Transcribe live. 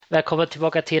Välkommen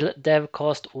tillbaka till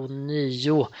Dev.Cast och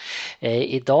nio.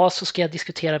 Idag så ska jag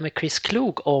diskutera med Chris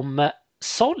Klug om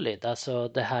Solid, alltså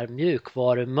det här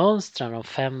mjukvarumönstren, de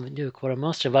 5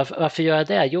 mjukvarumönstren. Varför gör jag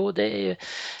det? Jo, det är ju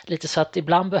lite så att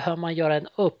ibland behöver man göra en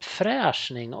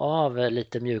uppfräschning av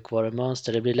lite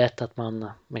mjukvarumönster. Det blir lätt att man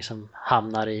liksom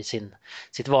hamnar i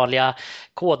sitt vanliga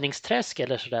kodningsträsk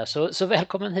eller sådär. Så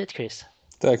välkommen hit, Chris.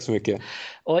 Tack så mycket.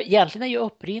 Och egentligen är ju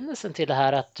upprinnelsen till det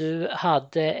här att du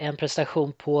hade en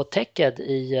presentation på TechEd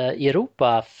i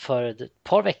Europa för ett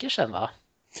par veckor sedan, va?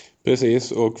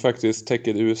 Precis, och faktiskt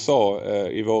TechEd USA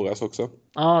i våras också.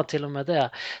 Ja, till och med det.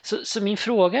 Så min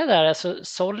fråga där, alltså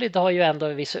Solid har ju ändå,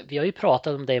 vi har ju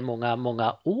pratat om det i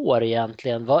många år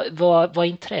egentligen. Var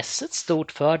intresset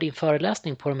stort för din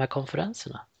föreläsning på de här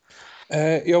konferenserna?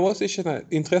 Jag måste känna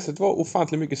att intresset var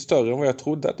ofantligt mycket större än vad jag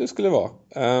trodde att det skulle vara.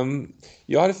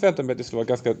 Jag hade förväntat mig att det skulle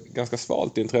vara ganska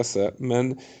svalt intresse,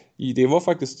 men det var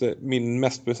faktiskt min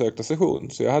mest besökta session.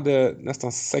 Så jag hade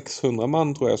nästan 600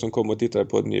 man tror jag som kom och tittade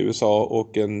på den i USA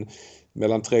och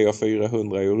mellan 300 och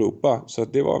 400 i Europa. Så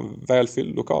att det var en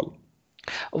välfylld lokal.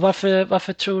 Och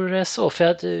varför tror du det är så? För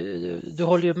att du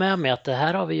håller ju med mig att det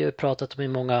här har vi ju pratat om i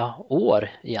många år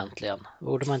egentligen.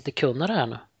 Borde man inte kunna det här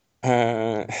nu?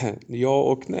 Ja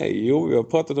och nej. Jo, vi har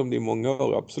pratat om det i många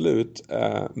år, absolut.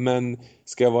 Men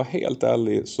ska jag vara helt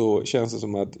ärlig så känns det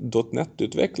som att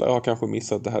 .NET-utvecklare har kanske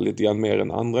missat det här lite grann mer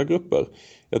än andra grupper.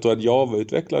 Jag tror att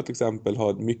Java-utvecklare till exempel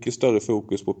har ett mycket större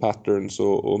fokus på patterns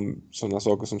och sådana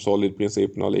saker som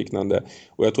solid-principerna och liknande.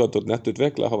 Och jag tror att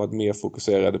 .NET-utvecklare har varit mer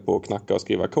fokuserade på att knacka och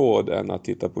skriva kod än att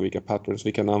titta på vilka patterns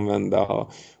vi kan använda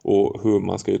och hur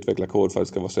man ska utveckla kod för att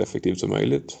det ska vara så effektivt som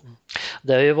möjligt.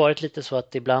 Det har ju varit lite så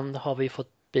att ibland har vi fått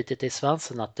bitit i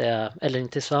svansen att det är, eller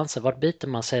inte i svansen, vart biter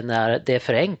man sig när det är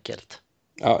för enkelt?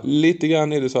 Ja, lite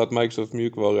grann är det så att Microsoft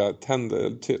mjukvara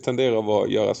tenderar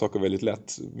att göra saker väldigt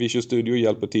lätt. Visual Studio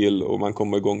hjälper till och man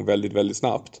kommer igång väldigt, väldigt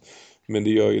snabbt. Men det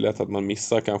gör ju lätt att man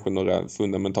missar kanske några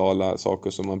fundamentala saker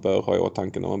som man bör ha i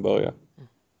åtanke när man börjar.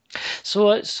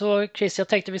 Så Chris, jag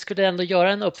tänkte vi skulle ändå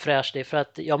göra en uppfräschning för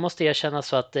att jag måste erkänna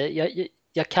så att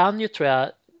jag kan ju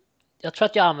jag tror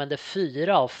att jag använder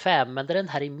 4 av 5, men det är den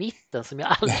här i mitten som jag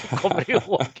aldrig kommer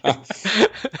ihåg.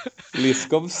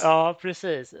 Liskovs. Ja,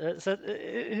 precis. Så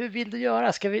hur vill du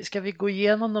göra? Ska vi gå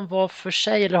igenom dem var för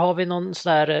sig eller har vi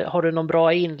har du någon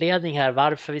bra inledning här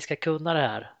varför vi ska kunna det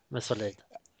här med Solid?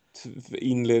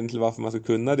 Inledningen till varför man ska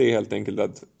kunna det är helt enkelt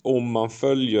att om man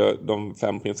följer de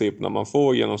 5 principerna man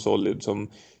får genom Solid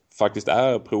som faktiskt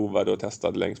är provade och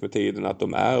testade längs med tiden, att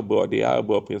de är bra, det är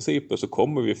bra principer, så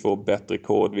kommer vi få bättre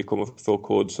kod. Vi kommer få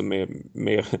kod som är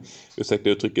mer, ursäkta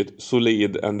uttrycket,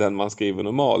 solid än den man skriver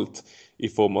normalt, i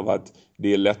form av att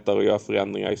det är lättare att göra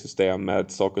förändringar i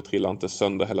systemet, saker trillar inte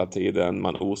sönder hela tiden,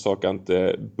 man orsakar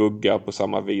inte buggar på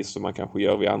samma vis som man kanske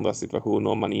gör vid andra situationer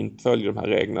om man inte följer de här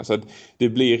reglerna. Så att det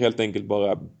blir helt enkelt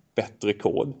bara bättre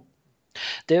kod.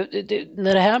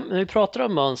 När vi pratar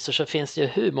om mönster så finns det ju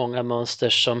hur många mönster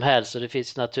som helst och det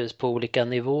finns naturligtvis på olika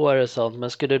nivåer och sånt. Men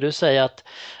skulle du säga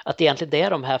att egentligen det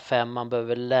är de här 5 man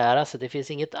behöver lära sig? Det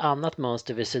finns inget annat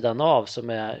mönster vid sidan av som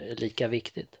är lika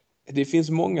viktigt? Det finns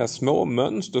många små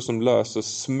mönster som löser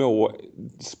små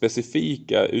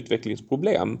specifika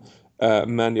utvecklingsproblem.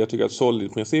 Men jag tycker att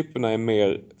Solid-principerna är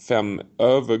mer 5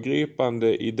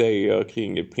 övergripande idéer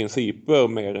kring principer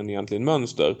mer än egentligen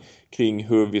mönster kring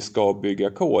hur vi ska bygga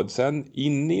kod. Sen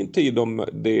inuti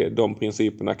de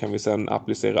principerna kan vi sen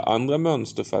applicera andra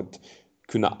mönster för att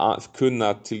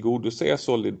kunna tillgodose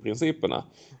Solid-principerna.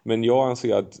 Men jag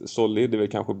anser att Solid är väl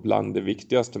kanske bland det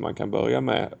viktigaste man kan börja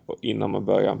med innan man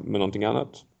börjar med någonting annat.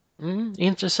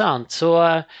 Intressant.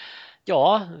 Så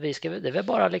ja, det är väl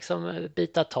bara liksom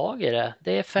bita tag i det.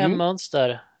 Det är 5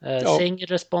 mönster. Ja, Single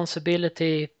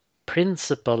Responsibility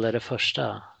Principle är det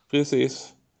första.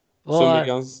 precis. Vad,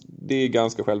 Det är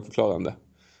ganska självförklarande.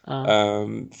 ja.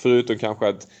 Förutom kanske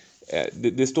att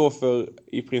det står för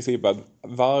i princip att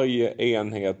varje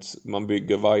enhet man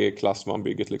bygger, varje klass man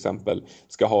bygger till exempel,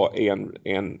 ska ha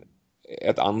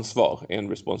ett ansvar, en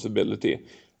responsibility.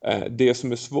 Det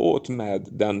som är svårt med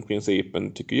den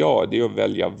principen tycker jag, det är att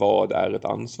välja vad är ett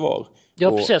ansvar.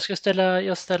 Ja, precis.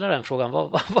 Jag ställa den frågan.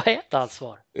 Vad är ett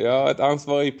ansvar? Ja, ett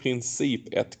ansvar är i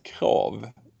princip ett krav,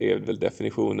 är väl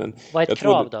definitionen. Vad är ett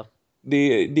krav då?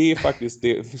 Det är faktiskt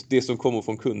det som kommer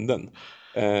från kunden.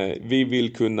 Vi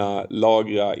vill kunna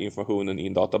lagra informationen i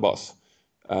en databas.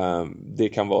 Det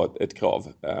kan vara ett krav.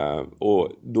 Och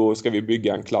då ska vi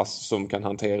bygga en klass som kan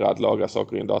hantera att lagra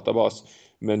saker i en databas.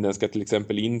 Men den ska till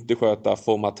exempel inte sköta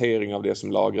formatering av det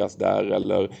som lagras där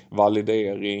eller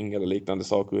validering eller liknande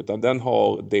saker, utan den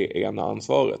har det ena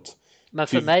ansvaret. Men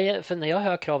för mig, för när jag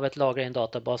hör kravet lagra i en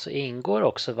databas så ingår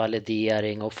också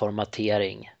validering och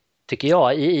formatering, tycker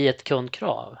jag, i ett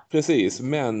kundkrav. Precis,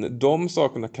 men de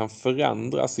sakerna kan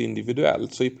förändras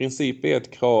individuellt. Så i princip är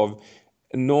ett krav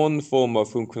någon form av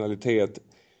funktionalitet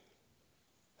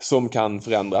som kan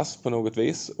förändras på något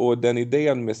vis. Och den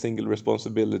idén med single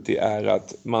responsibility är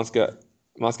att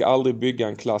man ska aldrig bygga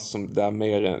en klass som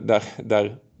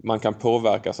där man kan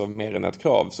påverkas av mer än ett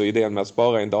krav. Så idén med att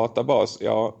spara i en databas,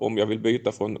 ja, om jag vill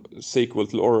byta från SQL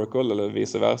till Oracle eller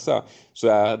vice versa, så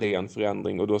är det en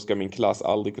förändring och då ska min klass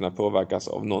aldrig kunna påverkas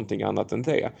av någonting annat än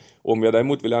det. Om jag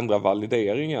däremot vill ändra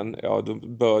valideringen, ja, då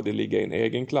bör det ligga i en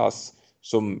egen klass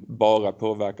som bara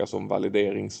påverkas om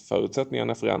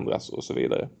valideringsförutsättningarna förändras och så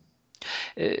vidare.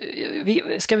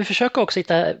 Ska vi försöka också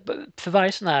hitta, för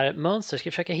varje sån här mönster, ska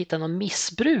vi försöka hitta någon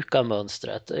missbruk av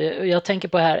mönstret? Jag tänker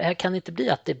på här kan det inte bli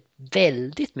att det är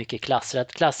väldigt mycket klasser,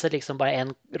 att klasser liksom bara är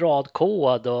en rad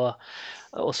kod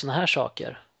och såna här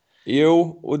saker?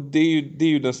 Jo, och det är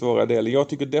ju den svåra delen. Jag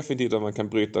tycker definitivt att man kan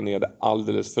bryta ner det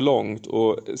alldeles för långt.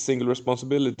 Och single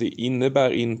responsibility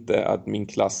innebär inte att min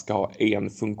klass ska ha en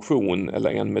funktion eller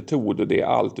en metod och det är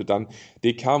allt. Utan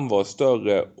det kan vara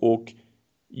större, och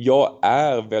jag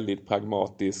är väldigt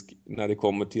pragmatisk när det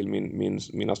kommer till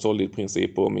mina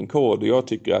solid-principer och min kod. Och jag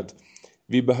tycker att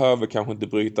vi behöver kanske inte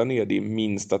bryta ner det i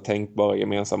minsta tänkbara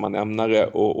gemensamma nämnare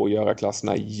och göra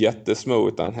klasserna jättesmå,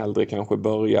 utan hellre kanske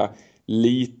börja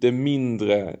lite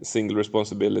mindre single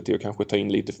responsibility och kanske ta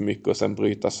in lite för mycket och sen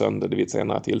bryta sönder det vid ett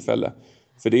senare tillfälle.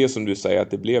 För det är som du säger,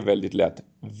 att det blir väldigt lätt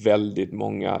väldigt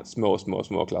många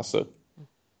små klasser.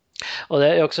 Och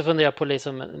det jag också funderar på,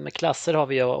 liksom, med klasser har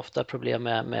vi ju ofta problem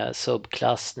med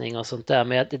subklassning och sånt där,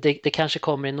 men det kanske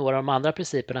kommer i några av de andra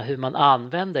principerna hur man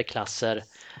använder klasser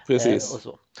och Precis.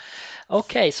 så.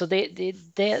 Okej, så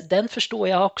den förstår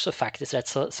jag också faktiskt rätt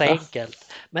så enkelt.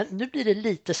 Men nu blir det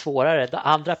lite svårare, den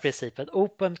andra principen,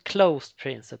 open closed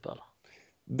principle.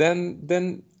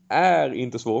 Den är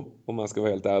inte svår, om man ska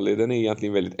vara helt ärlig. Den är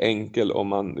egentligen väldigt enkel om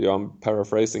man gör en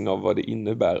paraphrasing av vad det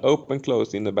innebär. Open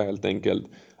closed innebär helt enkelt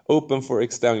open for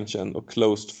extension och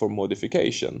closed for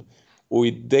modification. Och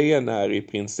idén är i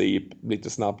princip, lite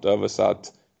snabbt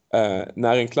översatt,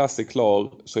 när en klass är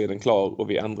klar så är den klar och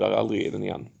vi ändrar aldrig i den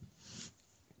igen.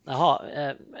 Jaha,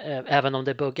 även om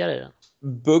det buggar i den?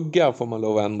 Buggar får man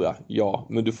lov att ändra, ja.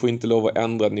 Men du får inte lov att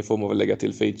ändra den i form av att lägga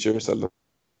till features eller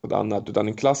något annat. Utan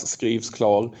en klass skrivs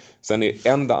klar. Sen är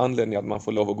enda anledningen att man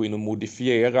får lov att gå in och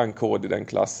modifiera en kod i den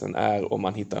klassen är om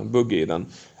man hittar en bugg i den.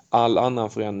 All annan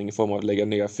förändring i form av att lägga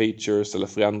ner features eller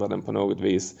förändra den på något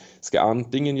vis ska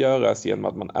antingen göras genom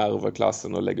att man ärver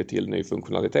klassen och lägger till ny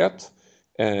funktionalitet.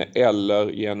 Eller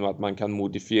genom att man kan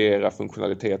modifiera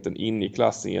funktionaliteten in i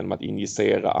klassen genom att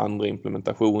injicera andra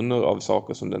implementationer av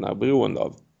saker som den är beroende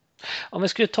av. Om vi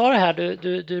skulle ta det här,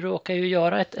 du råkar ju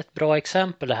göra ett bra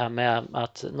exempel, det här med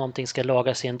att någonting ska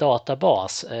lagras i en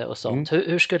databas och sånt.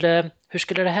 Hur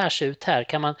skulle det här se ut här?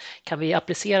 Kan vi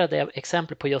applicera det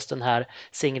exempel på just den här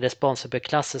single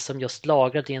responsible-klassen som just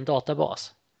lagrad i en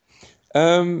databas?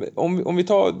 Om vi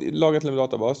tar lagret till en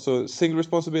databas, så single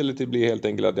responsibility blir helt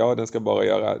enkelt att ja, den ska bara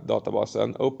göra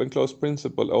databasen. Open close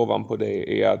principle ovanpå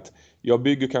det är att jag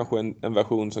bygger kanske en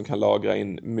version som kan lagra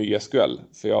in MySQL,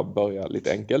 för jag börjar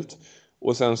lite enkelt.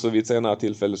 Och sen så vid ett senare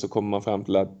tillfälle så kommer man fram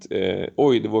till att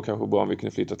oj, det var kanske bra om vi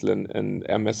kunde flytta till en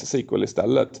MS SQL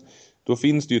istället. Då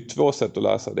finns det ju två sätt att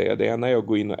lösa det. Det ena är att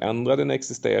gå in och ändra den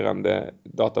existerande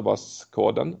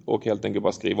databaskoden och helt enkelt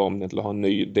bara skriva om den till att ha en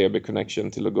ny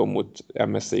DB-connection till att gå mot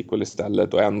MS SQL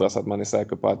istället och ändra så att man är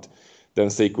säker på att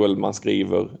den SQL man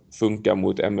skriver funkar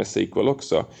mot MS SQL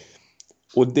också.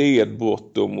 Och det är ett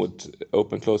brott då mot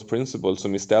Open Close Principle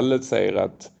som istället säger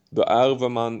att då ärver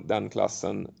man den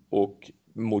klassen och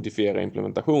modifierar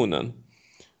implementationen.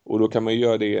 Och då kan man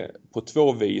göra det på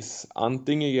två vis.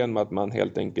 Antingen genom att man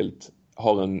helt enkelt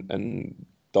har en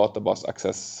databas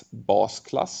access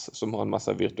basklass som har en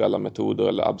massa virtuella metoder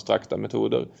eller abstrakta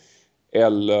metoder.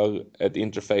 Eller ett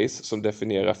interface som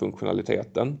definierar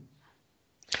funktionaliteten.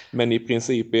 Men i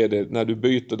princip är det, när du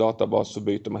byter databas så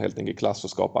byter man helt enkelt klass och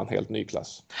skapar en helt ny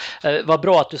klass. Vad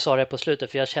bra att du sa det på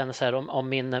slutet, för jag känner så här, om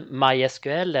min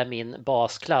MySQL är min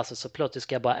basklass och så plötsligt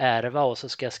ska jag bara ärva och så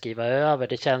ska jag skriva över.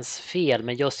 Det känns fel,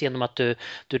 men just genom att du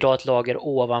drar ett lager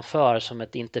ovanför som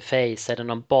ett interface eller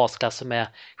någon basklass som är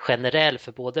generell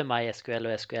för både MySQL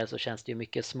och SQL, så känns det ju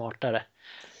mycket smartare.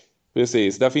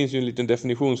 Precis, där finns ju en liten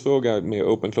definitionsfråga med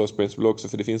Open Close Principle också,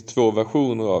 för det finns två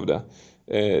versioner av det.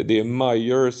 Det är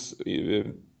Myers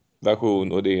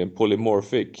version och det är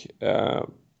polymorphic.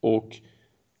 Och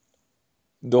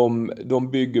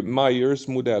Myers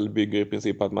modell bygger i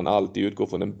princip på att man alltid utgår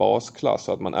från en basklass,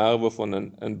 så att man ärver från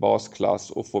en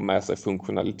basklass och får med sig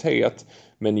funktionalitet,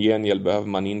 men i gengäld behöver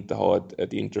man inte ha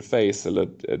ett interface eller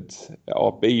ett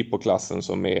API på klassen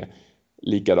som är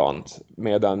likadant.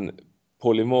 Medan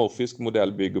polymorfisk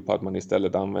modell bygger på att man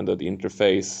istället använder ett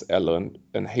interface eller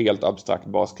en helt abstrakt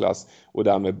basklass och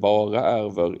därmed bara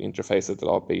ärver interfacet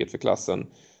eller API för klassen.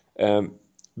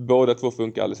 Båda två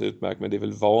funkar alldeles utmärkt, men det är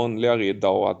väl vanligare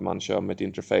idag att man kör med ett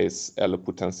interface eller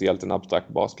potentiellt en abstrakt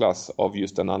basklass av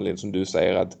just den anledning som du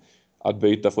säger, att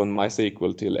byta från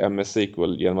MySQL till MS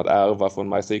SQL genom att ärva från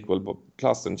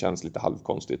MySQL-klassen känns lite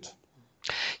halvkonstigt.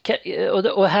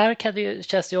 Och här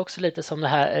känns det också lite som den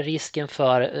här risken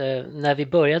för när vi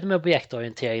började med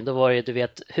objektorientering, då var det, du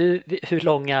vet, hur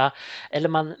långa, eller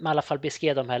man i alla fall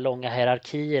beskrev de här långa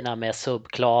hierarkierna med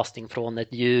subclassning från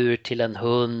ett djur till en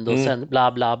hund och sen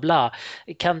bla bla bla.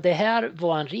 Kan det här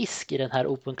vara en risk i den här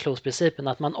open close-principen,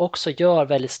 att man också gör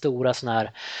väldigt stora såna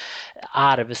här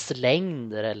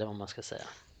arvslängder, eller vad man ska säga?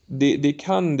 Det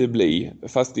kan det bli,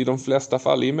 fast i de flesta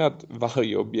fall, i och med att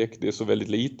varje objekt är så väldigt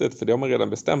litet, för det har man redan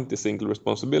bestämt i single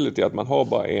responsibility, att man har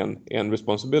bara en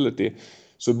responsibility,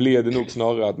 så blir det nog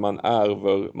snarare att man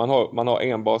ärver, man har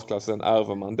en basklass, sen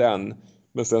ärver man den,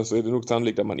 men sen så är det nog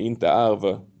sannolikt att man inte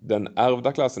ärver den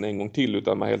ärvda klassen en gång till,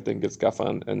 utan man helt enkelt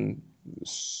skaffar en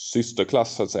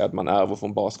systerklass, så att säga, att man ärver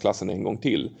från basklassen en gång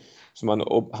till. Så man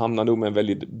hamnar nog med en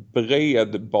väldigt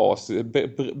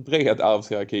bred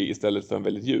arvshierarki istället för en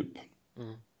väldigt djup.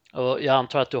 Och jag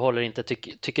antar att du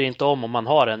tycker inte om man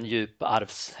har en djup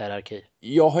arvshierarki.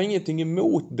 Jag har ingenting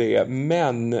emot det,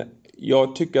 men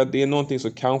jag tycker att det är någonting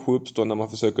som kanske uppstår när man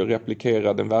försöker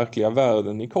replikera den verkliga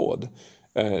världen i kod.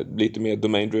 Lite mer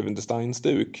domain-driven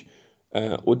design-stuk.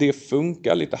 Och det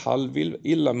funkar lite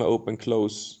halvilla med open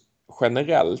close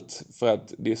generellt, för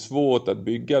att det är svårt att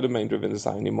bygga domain-driven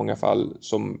design i många fall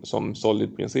som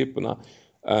solid-principerna.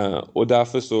 Och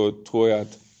därför så tror jag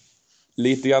att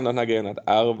lite grann den här grejen att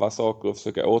ärva saker och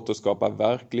försöka återskapa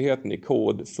verkligheten i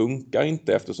kod funkar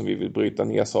inte, eftersom vi vill bryta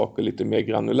ner saker lite mer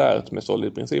granulärt med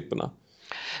solid-principerna.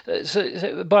 Så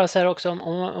bara så här också,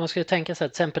 om man skulle tänka sig,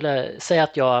 till exempel, säg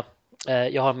att jag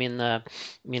har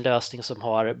min lösning som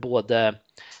har både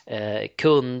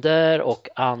kunder och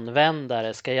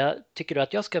användare. Tycker du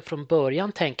att jag ska från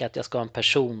början tänka att jag ska ha en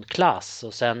personklass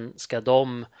och sen ska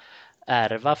de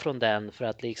ärva från den för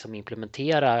att liksom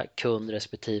implementera kund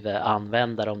respektive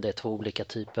användare, om det är två olika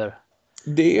typer?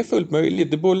 Det är fullt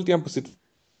möjligt. Det beror lite grann på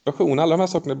situation. Alla de här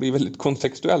sakerna blir väldigt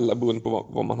kontextuella beroende på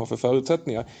vad man har för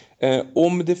förutsättningar.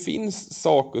 Om det finns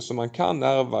saker som man kan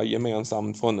ärva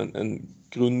gemensamt från en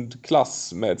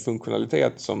grundklass med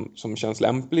funktionalitet som känns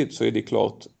lämpligt, så är det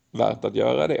klart värt att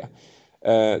göra det.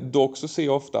 Dock så ser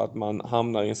jag ofta att man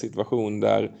hamnar i en situation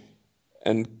där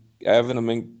även om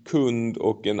en kund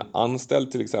och en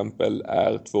anställd till exempel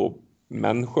är två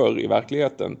människor i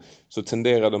verkligheten, så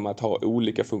tenderar de att ha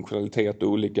olika funktionalitet och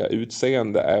olika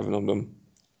utseende även om de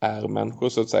är människor,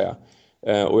 så att säga.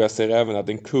 Och jag ser även att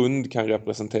en kund kan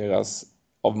representeras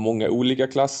av många olika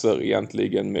klasser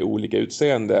egentligen med olika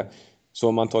utseende. Så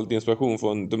om man tar lite inspiration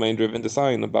från domain-driven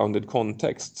design och bounded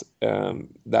context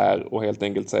där, och helt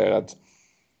enkelt säger att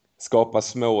skapa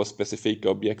små specifika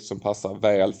objekt som passar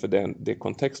väl för det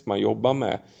kontext man jobbar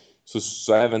med,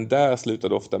 så även där slutar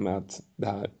det ofta med att det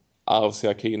här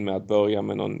arvshierarkin med att börja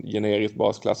med någon generisk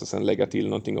basklass och sen lägga till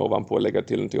någonting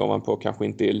ovanpå kanske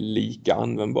inte är lika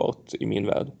användbart i min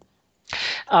värld.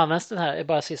 Används den här,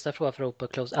 bara sista fråga för open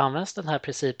close, används den här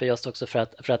principen just också för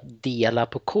att dela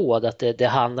på kod, att det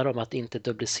handlar om att inte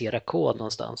duplicera kod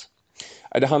någonstans?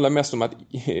 Det handlar mest om att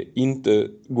inte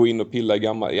gå in och pilla i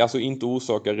gamla, alltså inte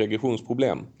orsaka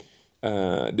regressionsproblem.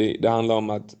 Det handlar om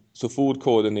att så fort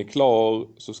koden är klar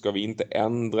så ska vi inte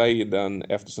ändra i den,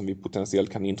 eftersom vi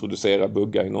potentiellt kan introducera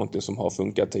buggar i någonting som har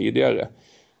funkat tidigare.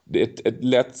 Det är ett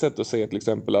lätt sätt att se till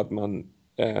exempel att man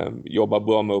jobbar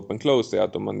bra med open close är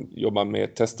att om man jobbar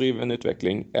med testdriven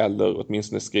utveckling eller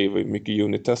åtminstone skriver mycket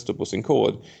unit-tester på sin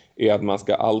kod, är att man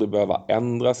ska aldrig behöva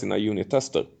ändra sina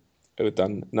unit-tester.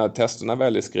 Utan när testerna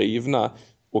väl är skrivna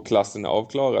och klassen är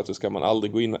avklarad, så ska man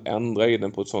aldrig gå in och ändra i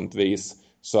den på ett sånt vis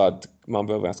så att man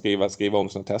behöver skriva om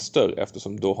sina tester,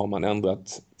 eftersom då har man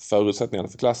ändrat förutsättningarna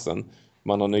för klassen.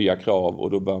 Man har nya krav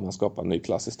och då bör man skapa en ny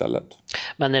klass istället.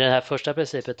 Men i det här första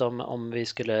principet, om vi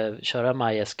skulle köra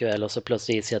MySQL och så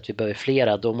plötsligt se att vi behöver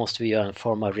flera, då måste vi göra en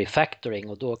form av refactoring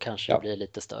och då kanske det blir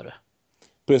lite större.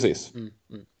 Precis.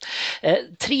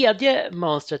 Tredje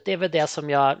mönstret, det är väl det som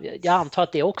jag antar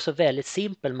att det är också väldigt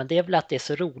simpelt, men det är väl att det är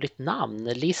så roligt namn.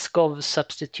 Liskov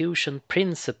Substitution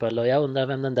Principle, och jag undrar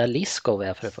vem den där Liskov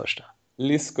är för det första.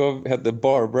 Liskov hette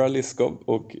Barbara Liskov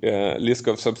och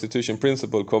Liskov Substitution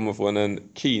Principle kommer från en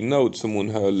keynote som hon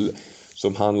höll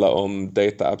som handlar om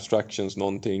data abstractions,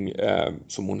 någonting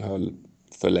som hon höll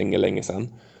för länge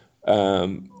sedan.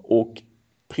 Och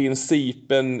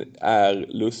principen är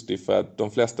lustig för att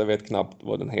de flesta vet knappt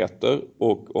vad den heter,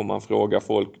 och om man frågar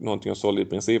folk någonting om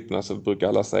solid-principerna så brukar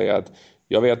alla säga att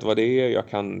jag vet vad det är, jag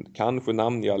kan kanske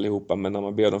namnge allihopa, men när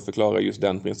man ber dem förklara just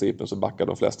den principen så backar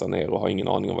de flesta ner och har ingen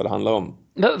aning om vad det handlar om.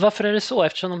 Men varför är det så?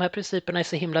 Eftersom de här principerna är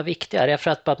så himla viktiga. Är det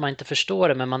för att man inte förstår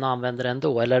det men man använder det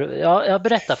ändå? Eller, ja,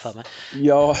 berätta för mig.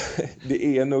 Ja,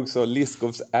 det är nog så.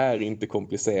 Liskovs är inte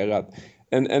komplicerat.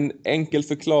 En enkel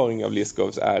förklaring av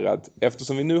Liskovs är att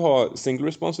eftersom vi nu har single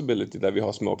responsibility där vi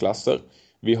har små klasser,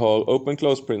 vi har open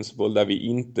close principle där vi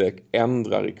inte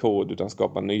ändrar i kod utan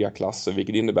skapar nya klasser,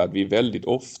 vilket innebär att vi väldigt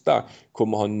ofta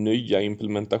kommer ha nya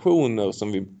implementationer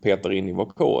som vi petar in i vår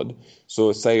kod.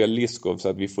 Så säger Liskovs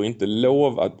att vi får inte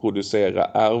lov att producera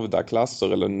ärvda klasser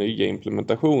eller nya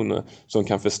implementationer som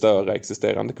kan förstöra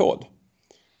existerande kod.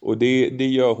 Och det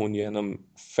gör hon genom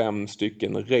 5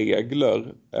 stycken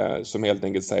regler som helt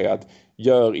enkelt säger att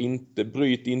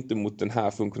bryt inte mot den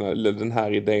här funktionen eller den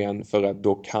här idén, för att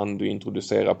då kan du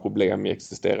introducera problem i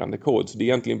existerande kod. Så det är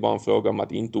egentligen bara en fråga om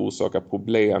att inte orsaka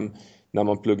problem när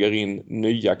man pluggar in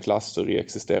nya klasser i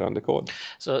existerande kod.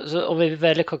 Så om vi är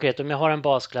väldigt konkret, om jag har en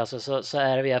basklass så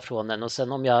är vi från den, och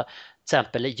sen om jag till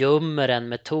exempel gömmer en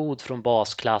metod från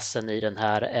basklassen i den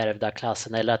här ärvda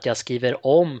klassen, eller att jag skriver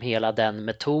om hela den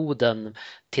metoden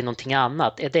till någonting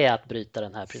annat, är det att bryta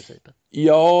den här principen?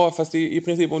 Ja, fast i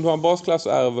princip om du har en basklass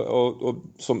och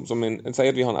säg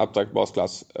att vi har en abstrakt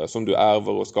basklass som du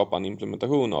ärver och skapar en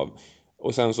implementation av,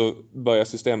 och sen så börjar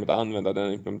systemet använda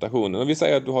den implementationen. Och vi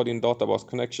säger att du har din database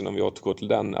connection, om vi återgår till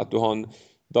den, att du har en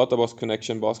database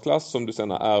connection basklass som du sen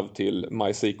har ärvt till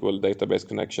MySQL database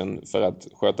connection för att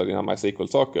sköta dina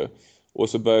MySQL-saker. Och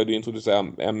så börjar du introducera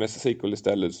MS SQL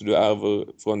istället, så du ärver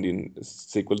från din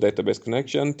SQL database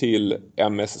connection till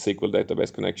MS SQL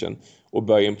database connection och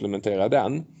börjar implementera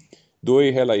den. Då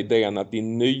är hela idén att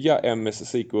din nya MS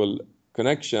SQL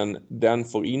connection, den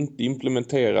får inte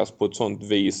implementeras på ett sådant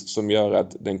vis som gör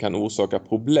att den kan orsaka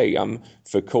problem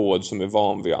för kod som är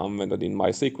van vid att använda din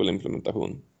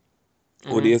MySQL-implementation.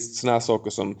 Och det är såna här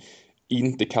saker som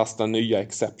inte kastar nya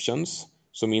exceptions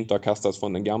som inte har kastats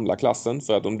från den gamla klassen,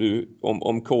 för att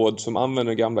om kod som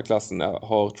använder den gamla klassen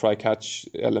har try-catch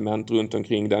element runt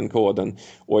omkring den koden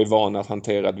och är van att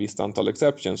hantera ett visst antal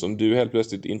exceptions, om du helt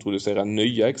plötsligt introducerar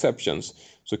nya exceptions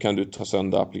så kan du ta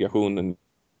sönder applikationen.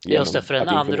 Just det,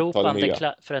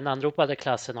 för den anropade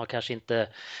klassen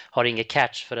har inget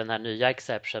catch för den här nya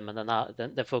exception, men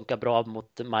den funkar bra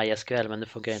mot MySQL, men det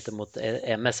funkar inte mot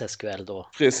MS SQL då.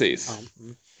 Precis. Ja.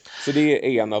 Så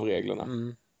det är en av reglerna.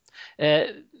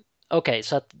 Okej,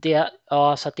 så att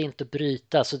det inte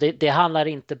bryta. Så det handlar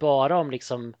inte bara om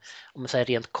liksom, om man säger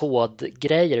rent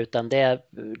kodgrejer, utan det är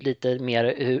lite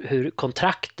mer hur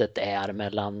kontraktet är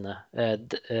mellan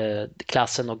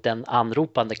klassen och den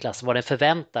anropande klassen, vad den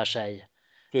förväntar sig.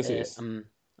 Precis.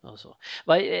 Och så.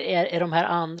 Är de här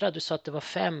andra, du sa att det var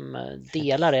 5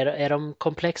 delar, är de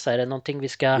komplexa? Är det någonting vi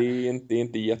ska... Det är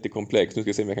inte jättekomplext, nu ska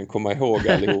jag se om jag kan komma ihåg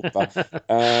allihopa.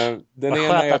 Vad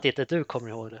skönt att inte du kommer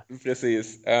ihåg det.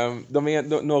 Precis,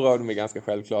 några av dem är ganska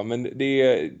självklara, men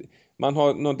man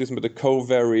har något som heter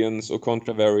covariance och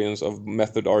contravariance of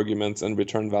method arguments and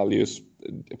return values.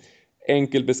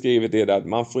 Enkelt beskrivet är det att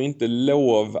man får inte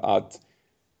lov att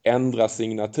ändra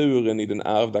signaturen i den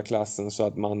ärvda klassen så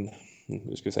att man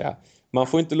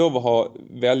får inte lov att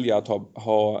välja att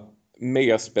ha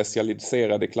mer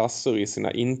specialiserade klasser i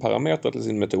sina inparametrar till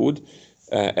sin metod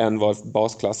än vad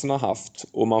basklassen har haft,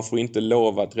 och man får inte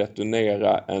lov att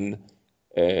returnera en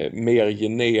mer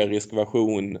generisk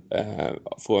version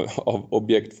av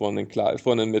objekt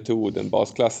från en metod än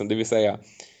basklassen. Det vill säga,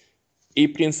 i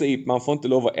princip, man får inte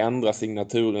lov att ändra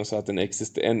signaturen så att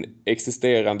en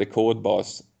existerande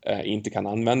kodbas inte kan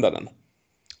använda den.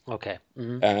 Okay.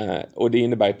 Och det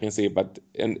innebär i princip att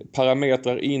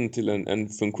parametrar in till en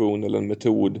funktion eller en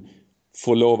metod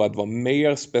får lov att vara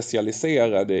mer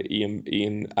specialiserade i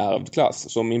en ärvd klass.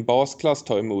 Så om min basklass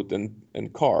tar emot en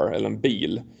car eller en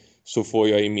bil, så får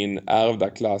jag i min ärvda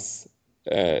klass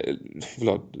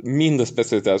mindre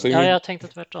specialiserad. Jag tänkte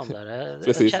tvärtom där.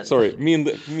 Precis,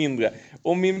 mindre.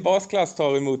 Om min basklass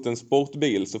tar emot en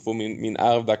sportbil, så får min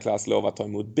ärvda klass lov att ta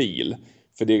emot bil.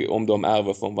 För om de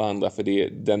ärver från varandra, för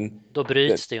då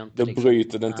bryts det ju inte. Då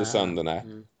bryter det inte sönder, nej.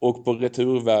 Och på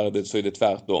returvärdet så är det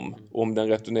tvärtom. Om den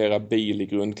returnerar bil i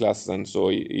grundklassen,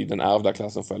 så i den ärvda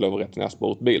klassen får jag lov att returnera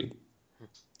sportbil.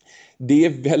 Det är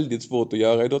väldigt svårt att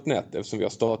göra i .NET eftersom vi har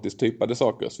statiskt typade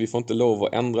saker. Så vi får inte lov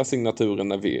att ändra signaturen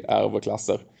när vi ärver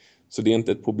klasser. Så det är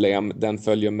inte ett problem. Den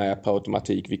följer med på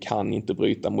automatik. Vi kan inte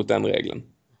bryta mot den regeln.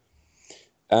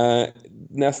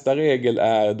 Nästa regel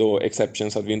är då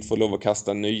exceptions, att vi inte får lov att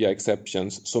kasta nya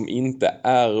exceptions som inte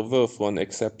ärver från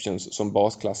exceptions som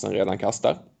basklassen redan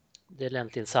kastar. Det är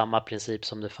egentligen samma princip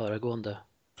som det föregående.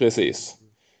 Precis.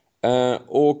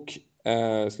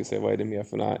 Ska se, vad är det mer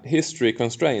för några? History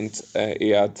constraint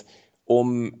är att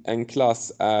om en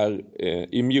klass är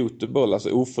immutable,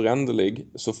 alltså oföränderlig,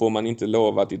 så får man inte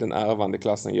lov att i den ärvande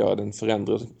klassen göra den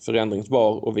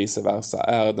förändringsbar och vice versa.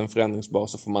 Är den förändringsbar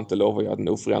så får man inte lov att göra den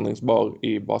oförändringsbar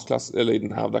i basklass eller i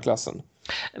den ärvda klassen.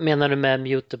 Menar du med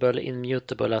mutable,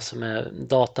 immutable, alltså med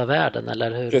datavärden,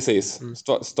 eller hur? Precis.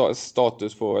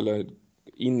 Status på, eller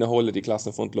innehållet i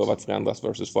klassen får inte lov att förändras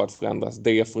versus får att förändras.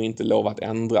 Det får inte lov att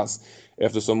ändras,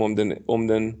 eftersom om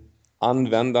den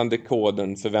användande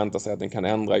koden förväntar sig att den kan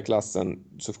ändra i klassen,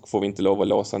 så får vi inte lov att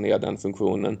låsa ner den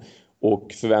funktionen.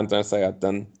 Och förväntar den sig att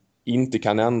den inte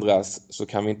kan ändras, så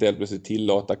kan vi inte helt plötsligt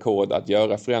tillåta kod att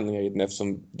göra förändringar i den,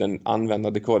 eftersom den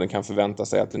användande koden kan förvänta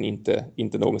sig att den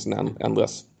inte någonsin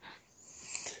ändras.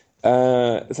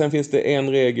 Sen finns det en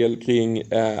regel kring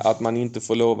att man inte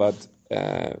får lov att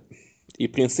i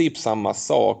princip samma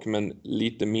sak men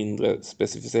lite mindre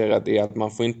specificerat, är att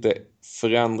man får inte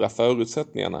förändra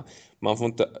förutsättningarna.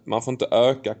 Man får inte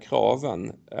öka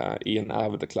kraven i en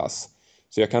ärvd klass.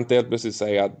 Så jag kan inte helt plötsligt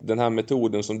säga att den här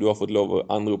metoden som du har fått lov att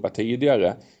anropa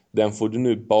tidigare, den får du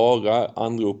nu bara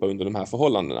anropa under de här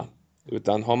förhållandena.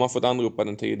 Utan har man fått anropa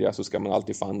den tidigare, så ska man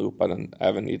alltid få anropa den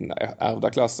även i den ärvda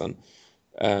klassen.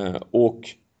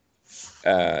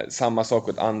 Samma sak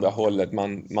åt andra hållet,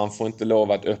 man får inte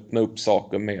lov att öppna upp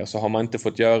saker mer. Så har man inte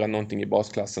fått göra någonting i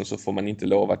basklassen, så får man inte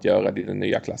lov att göra det i den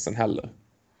nya klassen heller.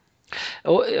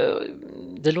 Och,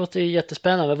 det låter ju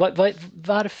jättespännande.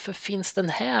 Varför finns den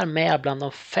här med bland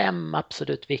de 5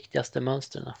 absolut viktigaste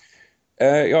mönstren?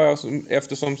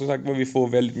 Eftersom som sagt vi får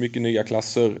väldigt mycket nya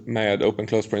klasser med Open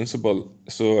Close Principle,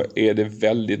 så är det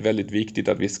väldigt, väldigt viktigt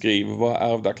att vi skriver våra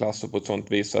ärvda klasser på ett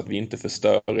sådant vis så att vi inte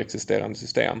förstör existerande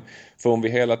system. För om vi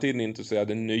hela tiden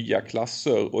introducerade nya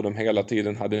klasser och de hela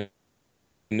tiden hade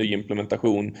ny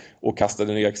implementation och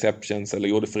kastade nya exceptions eller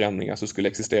gjorde förändringar, så skulle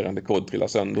existerande kod trilla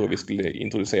sönder och vi skulle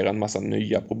introducera en massa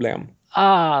nya problem.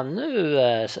 Nu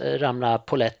ramlar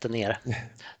poletten ner.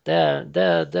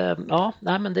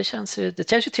 Men det känns ju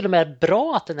till och med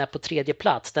bra att den är på 3:e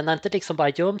plats. Den är inte liksom bara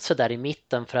gömt sig där i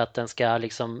mitten för att den ska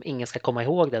ingen ska komma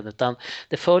ihåg den, utan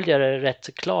det följer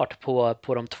rätt klart på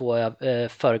de 2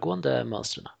 föregående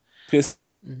mönstren.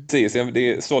 Precis,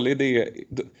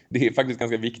 det är faktiskt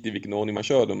ganska viktigt vilken ordning man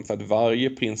kör dem, för att varje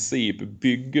princip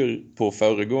bygger på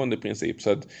föregående princip.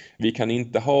 Så att vi kan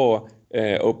inte ha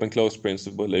Open Close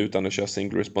Principle utan att köra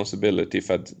Single Responsibility,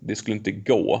 för att det skulle inte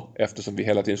gå, eftersom vi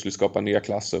hela tiden skulle skapa nya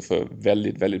klasser för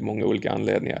väldigt, väldigt många olika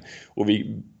anledningar. Och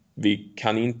vi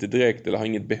kan inte direkt, eller har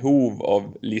inget behov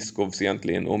av Liskovs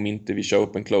egentligen, om inte vi kör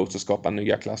Open Close och skapar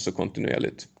nya klasser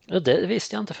kontinuerligt. Det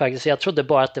visste jag inte faktiskt. Jag trodde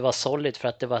bara att det var solid för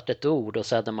att det var ett ord och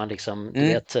så hade man liksom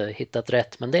hittat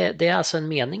rätt. Men det är alltså en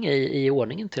mening i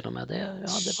ordningen till och med.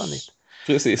 Det var nytt.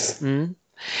 Precis.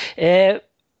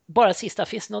 Bara sista,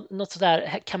 finns det något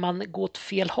sådär, kan man gå åt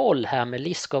fel håll här med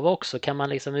Liskov också? Kan man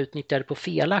liksom utnyttja det på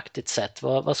felaktigt sätt?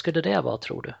 Vad skulle det vara,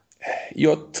 tror du?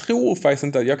 Jag tror faktiskt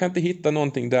inte, jag kan inte hitta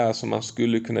någonting där som man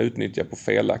skulle kunna utnyttja på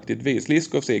felaktigt vis.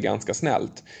 Liskovs är ganska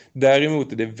snällt.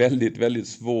 Däremot är det väldigt, väldigt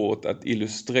svårt att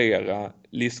illustrera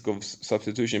Liskovs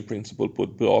substitution principle på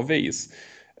ett bra vis.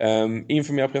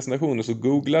 Inför mina presentationer så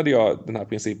googlade jag den här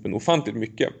principen ofantligt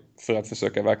mycket för att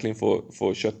försöka verkligen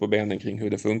få kött på benen kring hur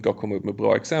det funkar och komma upp med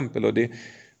bra exempel. Och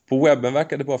på webben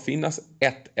verkar det bara finnas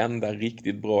ett enda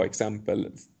riktigt bra exempel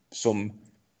som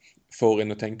får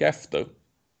en att tänka efter.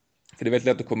 För det är väldigt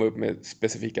lätt att komma upp med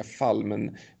specifika fall,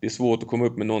 men det är svårt att komma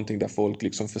upp med någonting där folk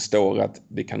liksom förstår att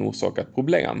det kan orsaka ett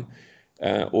problem.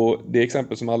 Och det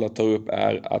exempel som alla tar upp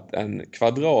är att en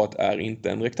kvadrat är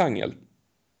inte en rektangel.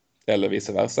 Eller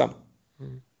vice versa.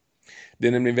 Det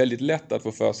är nämligen väldigt lätt att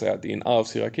få för sig att i en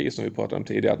arvshierarki som vi pratade om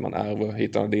tidigare, att man ärver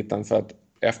hitan och ditan för att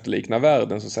efterlikna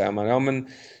världen, så säger man, ja men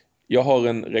jag har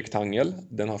en rektangel,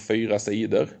 den har 4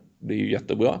 sidor, det är ju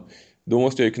jättebra. Då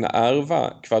måste jag ju kunna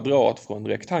ärva kvadrat från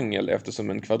rektangel, eftersom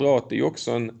en kvadrat är ju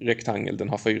också en rektangel, den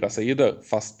har 4 sidor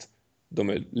fast de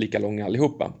är lika långa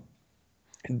allihopa.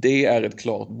 Det är ett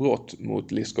klart brott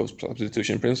mot Liskovs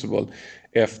substitution principle,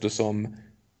 eftersom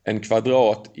en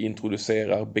kvadrat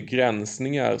introducerar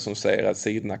begränsningar som säger att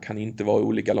sidorna kan inte vara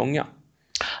olika långa.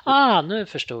 Nu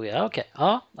förstod jag. Okej.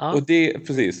 Ja, ja. Och det,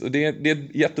 precis, och det är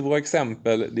ett jättebra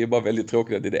exempel, det är bara väldigt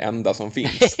tråkigt att det är det enda som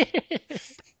finns.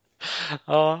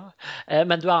 Ja,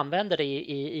 men du använder det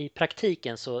i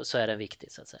praktiken så är den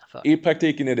viktig så att säga för. I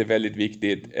praktiken är det väldigt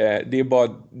viktigt. Det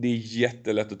är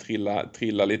jättelätt att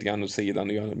trilla lite grann åt sidan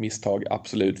och göra misstag,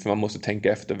 absolut, för man måste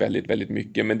tänka efter väldigt, väldigt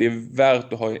mycket. Men det är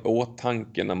värt att ha i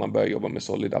åtanke när man börjar jobba med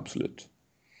Solid, absolut.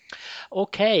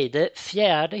 Okej, det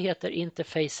fjärde heter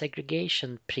Interface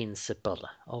Segregation Principle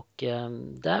och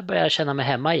där börjar jag känna mig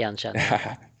hemma igen känner jag.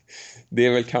 Det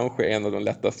är väl kanske en av de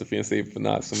lättaste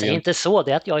principerna som Säg inte så,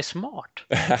 det är att jag är smart.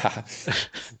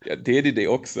 Ja, det är det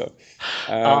också.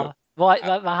 Ja,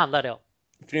 vad handlar det om?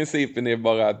 Principen är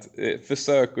bara att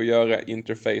försök att göra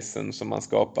interfacen som man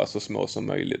skapar så små som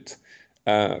möjligt.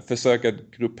 Försök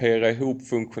att gruppera ihop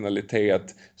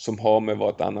funktionalitet som har med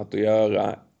vartannat att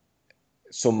göra,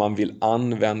 som man vill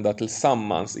använda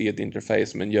tillsammans i ett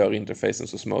interface, men gör interfacen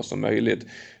så små som möjligt.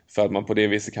 För att man på det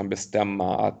viset kan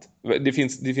bestämma att det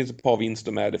finns ett par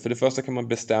vinster med det. För det första kan man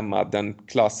bestämma att den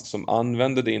klass som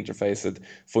använder det interfacet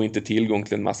får inte tillgång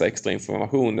till en massa extra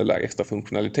information eller extra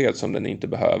funktionalitet som den inte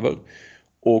behöver.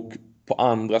 Och på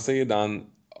andra sidan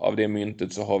av det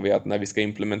myntet så har vi att när vi ska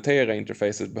implementera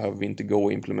interfacet behöver vi inte gå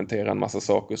och implementera en massa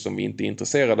saker som vi inte är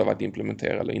intresserade av att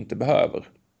implementera eller inte behöver.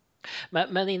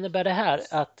 Men innebär det här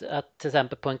att till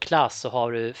exempel på en klass så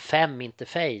har du 5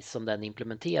 interface som den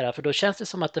implementerar? För då känns det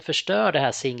som att det förstör det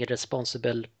här single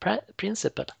responsible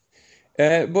principle.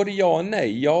 Både ja och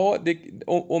nej. Ja,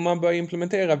 om man börjar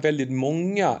implementera väldigt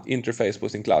många interface på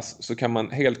sin klass så kan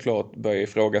man helt klart börja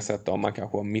ifrågasätta om man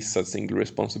kanske har missat single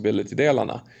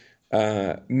responsibility-delarna.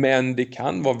 Men det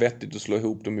kan vara vettigt att slå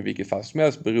ihop dem i vilket fall som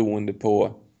helst beroende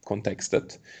på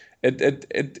kontextet.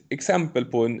 Ett exempel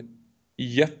på en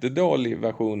jättedålig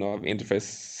version av Interface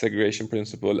Segregation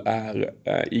Principle är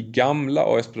i gamla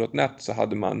ASP.NET så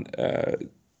hade man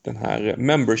den här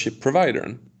Membership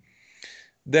Providern.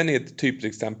 Den är ett typiskt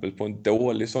exempel på en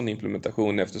dålig sån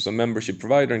implementation eftersom Membership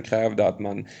Providern krävde att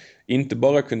man inte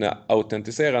bara kunde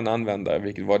autentisera en användare,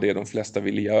 vilket var det de flesta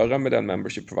ville göra med den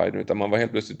Membership Providern, utan man var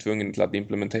helt plötsligt tvungen till att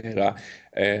implementera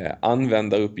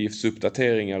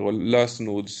användaruppgiftsuppdateringar och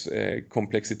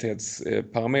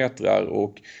lösenordskomplexitetsparametrar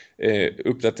och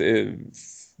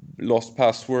lost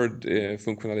password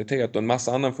funktionalitet och en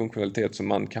massa annan funktionalitet som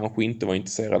man kanske inte var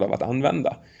intresserad av att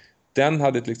använda. Den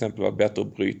hade till exempel varit bättre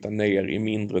att bryta ner i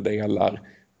mindre delar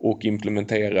och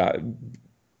implementera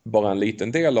bara en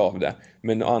liten del av det.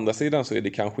 Men å andra sidan så är det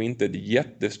kanske inte ett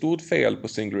jättestort fel på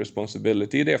single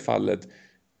responsibility i det fallet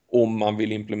om man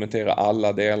vill implementera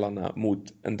alla delarna mot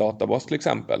en databas till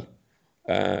exempel.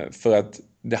 För att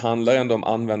det handlar ändå om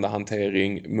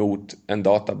användarhantering mot en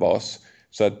databas,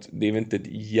 så att det är inte ett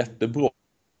jättebrott,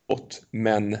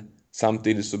 men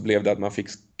samtidigt så blev det att man fick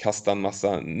kasta en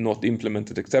massa not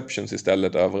implemented exceptions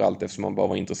istället överallt eftersom man bara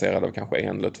var intresserad av kanske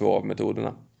en eller två av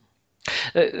metoderna.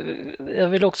 Jag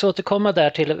vill också återkomma där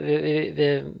till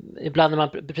ibland när man,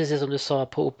 precis som du sa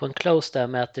på Open Close där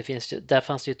med att där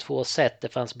fanns det ju två sätt,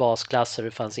 det fanns basklasser och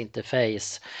det fanns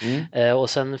interface. Och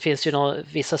sen finns ju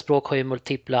vissa språk har ju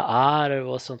multipla arv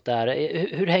och sånt där.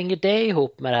 Hur hänger det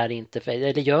ihop med det här interface,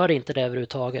 eller gör det inte det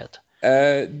överhuvudtaget?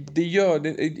 Det gör det,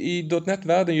 i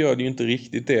 .NET-världen gör det ju inte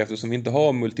riktigt det eftersom vi inte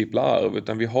har multipla arv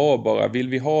utan vi har bara, vill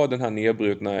vi ha den här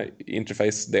nedbrutna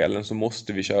interface-delen så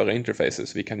måste vi köra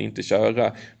interfaces. Vi kan inte köra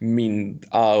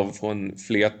arv från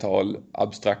flertal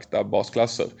abstrakta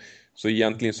basklasser. Så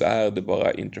egentligen så är det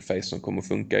bara interface som kommer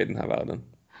funka i den här världen.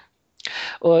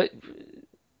 Och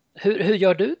hur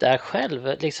gör du där själv?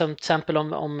 Liksom, till exempel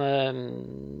om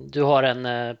du har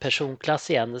en personklass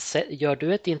igen, gör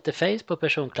du ett interface på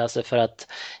personklasser för att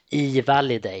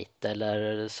i-validate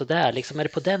eller sådär? Liksom, är det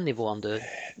på den nivån du?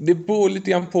 Det beror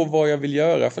lite grann på vad jag vill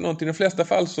göra för någonting. I de flesta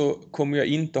fall så kommer jag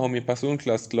inte ha min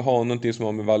personklass till att ha någonting som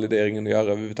har med valideringen att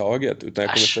göra överhuvudtaget. Utan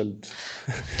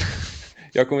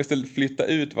jag kommer istället flytta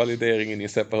ut valideringen i en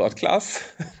separat klass.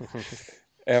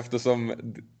 Eftersom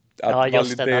att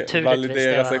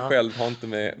validera sig själv har inte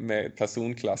med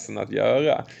personklassen att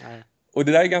göra. Nej. Och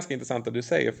det där är ganska intressant att du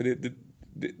säger, för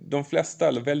de flesta,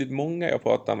 eller väldigt många jag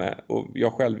pratar med, och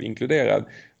jag själv inkluderad,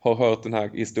 har hört den här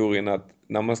historien att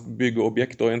när man bygger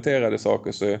objektorienterade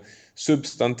saker så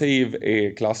substantiv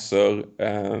är klasser,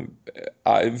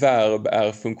 verb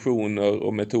är funktioner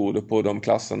och metoder på de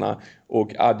klasserna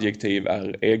och adjektiv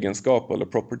är egenskaper eller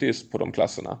properties på de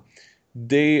klasserna.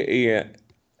 Det är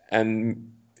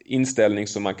inställning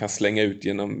som man kan slänga ut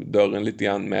genom dörren lite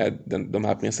grann med de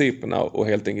här principerna och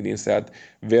helt enkelt inse att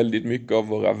väldigt mycket av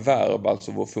våra verb,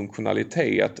 alltså vår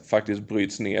funktionalitet, faktiskt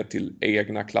bryts ner till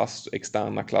egna klasser,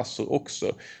 externa klasser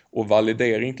också. Och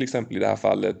validering till exempel i det här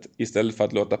fallet, istället för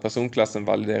att låta personklassen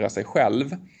validera sig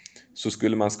själv, så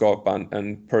skulle man skapa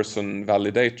en person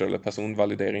validator eller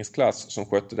personvalideringsklass som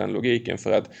skötte den logiken,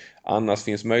 för att annars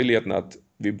finns möjligheten att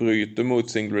vi bryter mot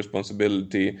single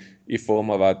responsibility i form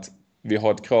av att vi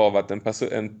har ett krav att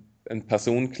en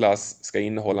personklass ska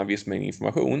innehålla en viss mängd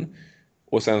information,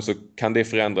 och sen så kan det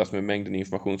förändras med mängden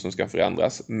information som ska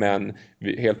förändras, men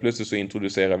helt plötsligt så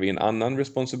introducerar vi en annan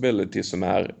responsibility som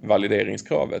är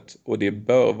valideringskravet, och det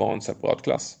bör vara en separat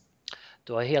klass.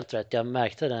 Du har helt rätt, jag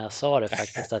märkte när jag sa det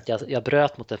faktiskt att jag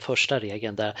bröt mot den första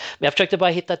regeln där. Men jag försökte bara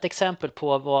hitta ett exempel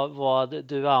på vad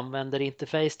du använder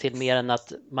interface till, mer än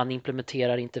att man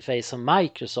implementerar interface som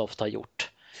Microsoft har gjort.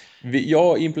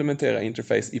 Jag implementerar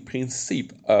interface i princip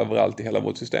överallt i hela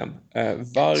vårt system.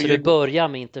 Så du börjar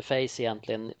med interface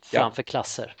egentligen framför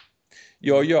klasser?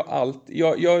 Jag gör allt.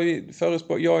 Jag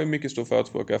är mycket stor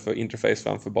förespråkare för interface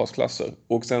framför basklasser.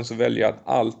 Och sen så väljer jag att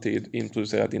alltid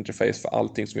introducera ett interface för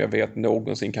allting som jag vet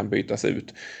någonsin kan bytas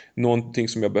ut. Någonting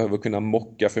som jag behöver kunna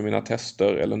mocka för mina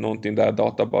tester, eller någonting där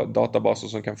databaser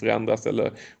som kan förändras,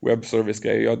 eller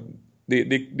webbservice-grejer.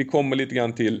 Det kommer lite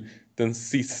grann till den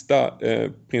sista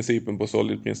principen på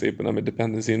Solid-principerna med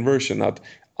dependency inversion, att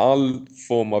all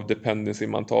form av dependency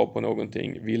man tar på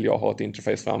någonting vill jag ha ett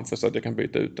interface framför så att jag kan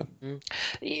byta ut det.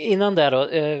 Innan det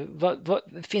då,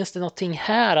 finns det någonting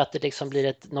här att det liksom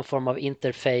blir någon form av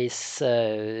interface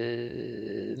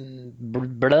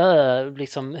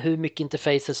liksom hur mycket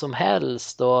interfaces som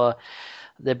helst, och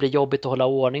det blir jobbigt att hålla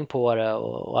ordning på det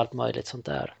och allt möjligt sånt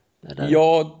där? Eller?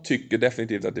 Jag tycker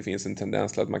definitivt att det finns en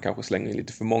tendens till att man kanske slänger in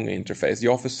lite för många interface.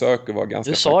 Jag försöker vara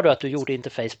ganska... Nu sa du att du gjorde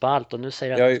interface på allt, och nu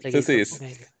säger du att du precis.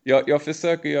 Jag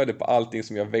försöker göra det på allting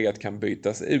som jag vet kan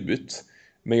bytas ut.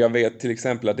 Men jag vet till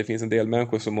exempel att det finns en del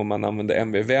människor som, om man använder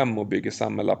MVVM och bygger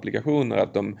samhällsapplikationer,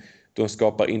 att de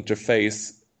skapar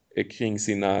interface kring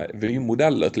sina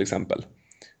Vue-modeller till exempel.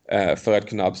 För att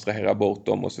kunna abstrahera bort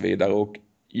dem och så vidare. Och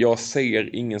jag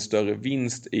ser ingen större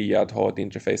vinst i att ha ett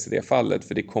interface i det fallet,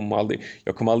 för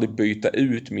jag kommer aldrig byta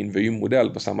ut min Vue-modell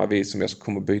på samma vis som jag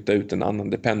kommer byta ut en annan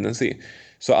dependency.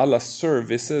 Så alla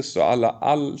services och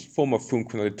all form av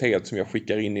funktionalitet som jag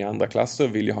skickar in i andra klasser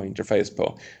vill jag ha interface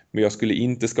på. Men jag skulle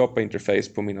inte skapa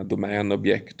interface på mina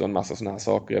domänobjekt och en massa sådana här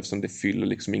saker, eftersom det fyller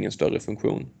liksom ingen större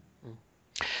funktion.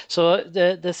 Så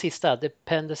det sista,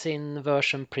 dependency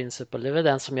inversion principle, det är väl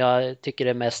den som jag tycker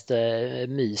är mest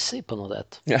mysig på något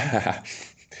sätt.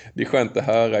 Det är skönt att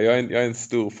höra. Jag är en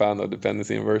stor fan av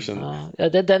dependency inversion. Ja,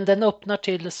 den öppnar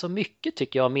till så mycket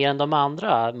tycker jag, mer än de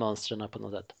andra mönstren på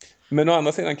något sätt. Men å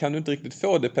andra sidan kan du inte riktigt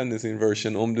få dependency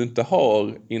inversion om du inte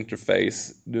har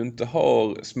interface, du inte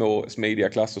har små smidiga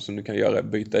klasser som du kan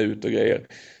byta ut och grejer.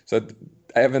 Så att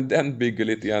även den bygger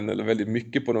lite grann, eller väldigt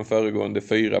mycket, på de föregående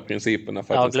 4 principerna.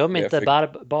 För att glöm inte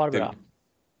Barbara.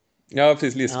 Ja,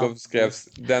 precis. Liskov skrevs.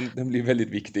 Den blir väldigt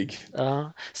viktig.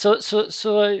 Ja. Så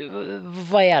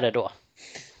vad är det då?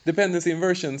 Dependency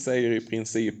inversion säger i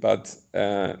princip att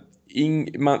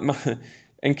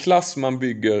en klass man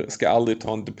bygger ska aldrig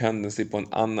ta en dependency på en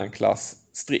annan klass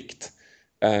strikt.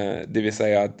 Det vill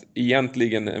säga att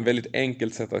egentligen en väldigt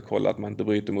enkelt sätt att kolla att man inte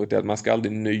bryter mot det är att man ska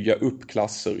aldrig nya upp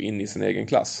klasser in i sin egen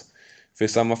klass. För i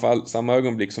samma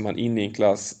ögonblick som man in i en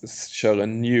klass kör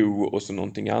en new och så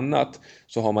någonting annat,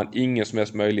 så har man ingen som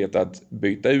helst möjlighet att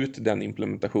byta ut den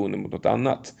implementationen mot något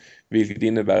annat. Vilket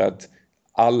innebär att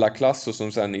alla klasser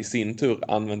som sen i sin tur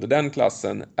använder den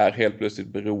klassen är helt plötsligt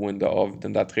beroende av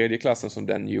den där tredje klassen som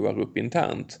den newar upp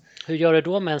internt. Hur gör du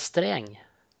då med en sträng?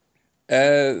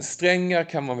 Strängar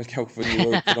kan man väl kanske få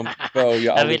newa upp, för de bör ju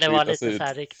aldrig bytas ut. Så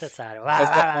här, riktigt så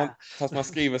här. Fast man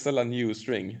skriver sällan new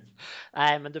string.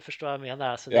 Nej, men du förstår vad jag menar.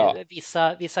 Alltså,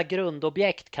 vissa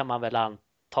grundobjekt kan man väl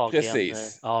antagligen...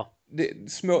 Precis.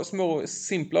 Små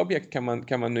simpla objekt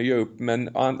kan man nya upp,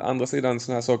 men å andra sidan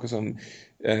sådana här saker som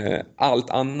allt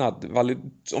annat,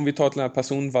 om vi tar till den här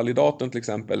personvalidatorn till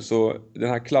exempel, så den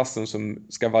här klassen som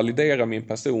ska validera min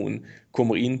person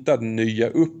kommer inte att nya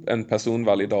upp en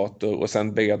personvalidator och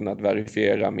sen be den att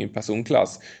verifiera min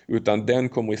personklass, utan den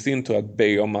kommer i sin tur att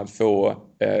be om att få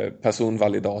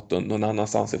personvalidatorn någon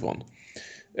annanstans ifrån.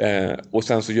 Och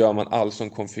sen så gör man all sån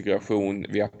konfiguration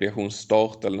vid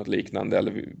applikationsstart eller något liknande,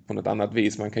 eller på något annat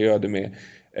vis. Man kan göra det med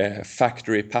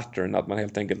factory pattern, att man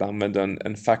helt enkelt använder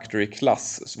en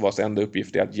factory-klass vars enda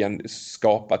uppgift är att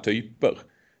skapa typer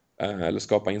eller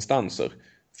skapa instanser.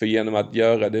 För genom att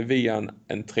göra det via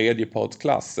en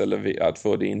tredjepartsklass eller att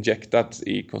få det injectat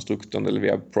i konstruktorn eller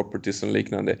via properties och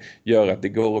liknande gör att det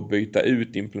går att byta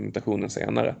ut implementationen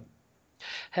senare.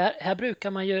 Här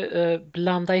brukar man ju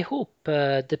blanda ihop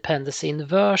dependency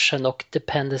inversion och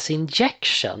dependency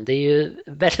injection. Det är ju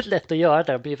väldigt lätt att göra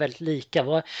det, det blir väldigt lika.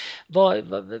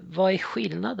 Vad är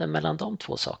skillnaden mellan de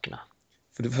två sakerna?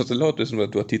 För det första låter det som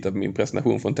att du har tittat på min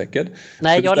presentation från Teched.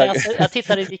 Nej, jag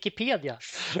tittar i Wikipedia.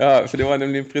 Ja, för det var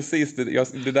nämligen precis det.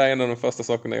 Det där är en av de första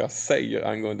sakerna jag säger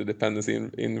angående dependency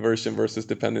inversion versus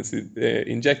dependency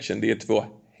injection. Det är två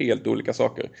helt olika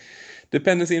saker.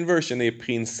 Dependency inversion är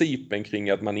principen kring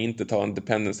att man inte tar en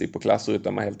dependency på klasser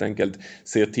utan man helt enkelt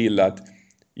ser till att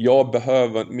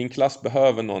min klass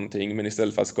behöver någonting, men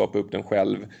istället för att skapa upp den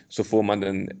själv så får man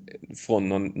den från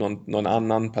någon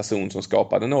annan person som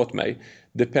skapar den åt mig.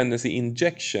 Dependency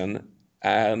injection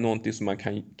är någonting som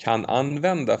man kan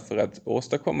använda för att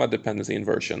åstadkomma dependency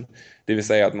inversion. Det vill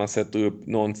säga att man sätter upp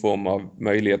någon form av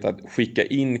möjlighet att skicka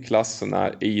in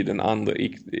klasserna i den andra.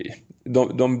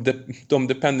 De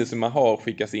dependency man har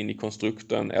skickas in i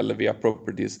konstruktorn eller via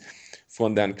properties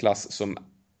från den klass som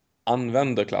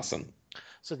använder klassen.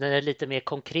 Så den är lite mer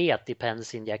konkret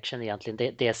dependency injection egentligen,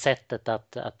 det är sättet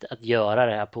att göra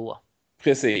det här på.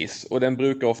 Precis, och den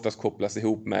brukar oftast kopplas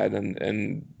ihop med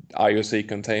en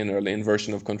IOC-container eller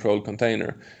inversion of control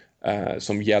container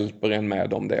som hjälper en med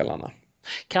de delarna.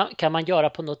 Kan man göra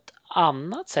på något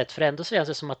annat sätt? För ändå så känns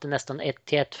det som att det är nästan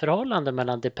 1-till-1 förhållande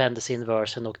mellan dependency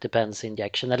inversion och dependency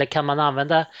injection. Eller kan man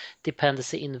använda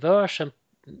dependency inversion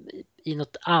i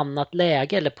något annat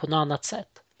läge eller på något annat sätt?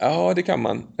 Ja, det kan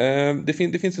man. Det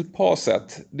finns ett par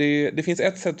sätt. Det finns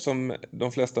ett sätt som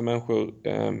de flesta människor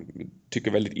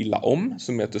tycker väldigt illa om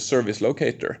som heter service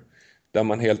locator. Där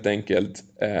man helt enkelt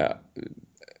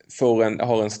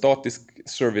har en statisk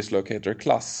service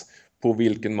locator-klass på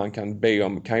vilken man kan be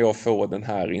om, kan jag få den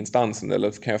här instansen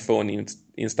eller kan jag få en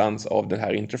instans av det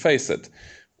här interfacet?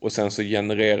 Och sen så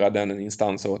genererar den en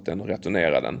instans åt den och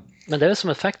returnerar den. Men det är väl som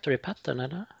en factory pattern,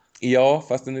 eller? Ja,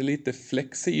 fast den är lite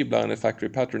flexiblare än en factory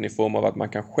pattern i form av att man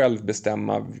kan själv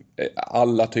bestämma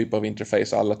alla typer av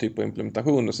interface och alla typer av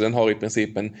implementationer. Så den har i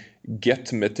princip en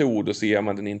get-metod och så ger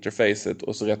man den interfacet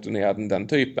och så returnerar den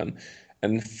typen.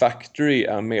 En factory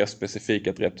är mer specifik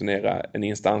att returnera en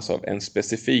instans av en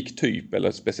specifik typ eller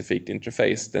ett specifikt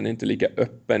interface. Den är inte lika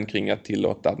öppen kring att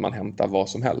tillåta att man hämtar vad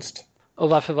som helst. Och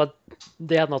varför var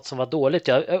det något som var dåligt?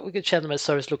 Jag känner mig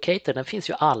service locator, den finns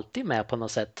ju alltid med på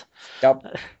något sätt. Ja,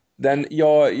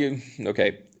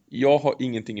 jag har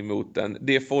ingenting emot den.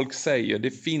 Det folk säger,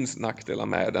 det finns nackdelar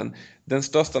med den. Den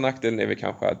största nackdelen är väl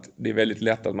kanske att det är väldigt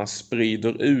lätt att man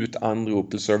sprider ut anrop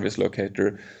till service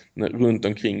locator runt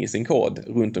omkring i sin kod,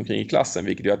 runt omkring i klassen,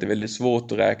 vilket gör att det är väldigt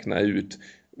svårt att räkna ut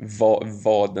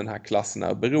vad den här klassen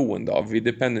är beroende av. Vid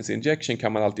dependency injection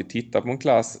kan man alltid titta på en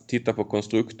klass, titta på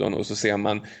konstruktorn och så ser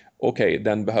man okej,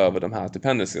 den behöver de här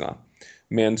dependencyerna.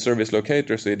 Med en service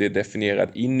locator så är det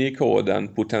definierat inne i koden,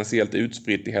 potentiellt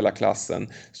utspritt i hela klassen.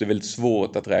 Så det är väldigt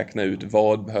svårt att räkna ut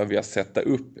vad behöver jag sätta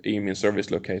upp i min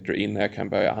service locator innan jag kan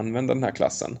börja använda den här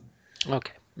klassen.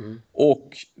 Okay. Mm.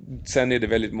 Och sen är det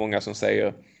väldigt många som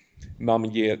säger man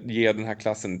ger den här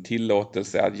klassen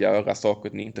tillåtelse att göra saker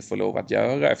den inte får lov att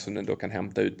göra eftersom den då kan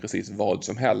hämta ut precis vad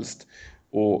som helst.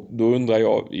 Och då undrar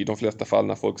jag i de flesta fall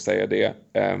när folk säger det,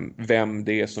 vem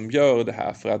det är som gör det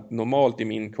här. För att normalt i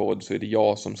min kod så är det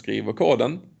jag som skriver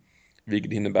koden.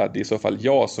 Vilket innebär att det är i så fall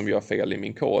jag som gör fel i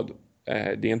min kod.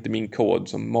 Det är inte min kod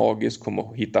som magiskt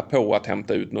kommer att hitta på att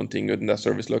hämta ut någonting ur den där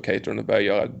service locatorn och börja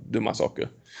göra dumma saker.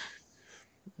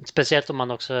 Speciellt om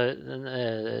man också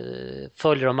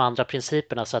följer de andra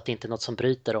principerna så att det inte är något som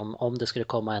bryter om det skulle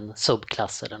komma en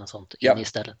subklass eller något sånt in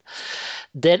istället.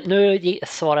 Nu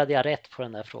svarade jag rätt på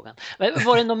den där frågan.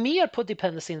 Var det något mer på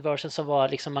dependency inversion som var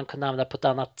liksom man kunde använda på ett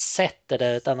annat sätt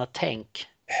eller ett annat tänk?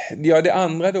 Ja, det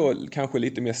andra då kanske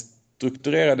lite mer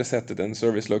strukturerade sättet än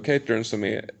service locatorn som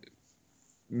är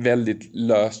väldigt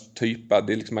löst typad.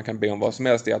 Det är liksom man kan be om vad som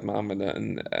helst, det är att man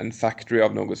använder en factory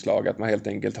av något slag, att man helt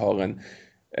enkelt har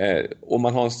om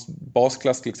man har en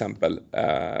basklass till exempel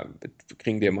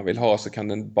kring det man vill ha, så kan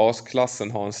den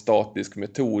basklassen ha en statisk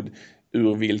metod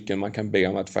ur vilken man kan be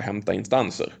om att få hämta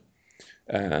instanser.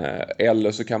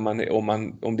 Eller så kan man,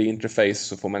 om det är interface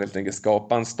så får man helt enkelt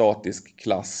skapa en statisk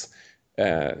klass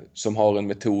som har en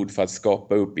metod för att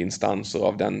skapa upp instanser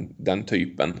av den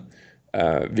typen.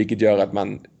 Vilket gör att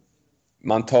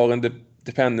man tar en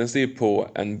dependency på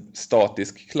en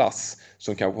statisk klass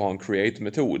som kanske har en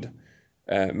create-metod.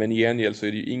 Men i gengäld så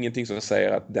är det ju ingenting som säger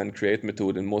att den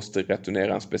create-metoden måste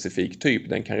returnera en specifik typ.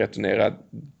 Den kan returnera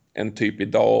en typ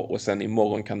idag och sen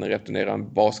imorgon kan den returnera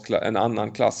en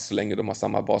annan klass så länge de har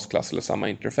samma basklass eller samma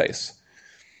interface.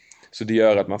 Så det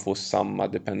gör att man får samma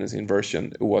dependency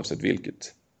inversion oavsett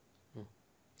vilket.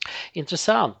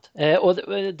 Intressant. Och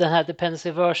den här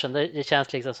dependency version, det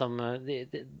känns liksom som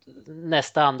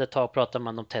nästa andetag pratar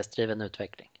man om testdriven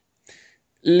utveckling.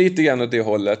 Lite grann åt det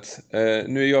hållet.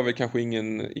 Nu är jag väl kanske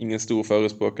ingen stor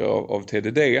förespråkare av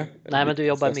TDD. Nej, men du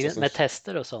jobbar med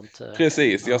tester och sånt.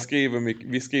 Precis, Ja.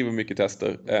 Vi skriver mycket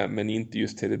tester, men inte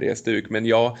just TDD-stuk. Men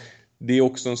ja, det är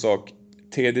också en sak.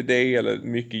 TDD eller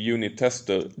mycket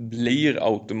unit-tester blir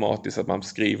automatiskt att man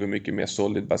skriver mycket mer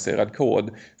solid-baserad kod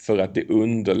för att det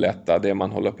underlättar det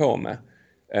man håller på med.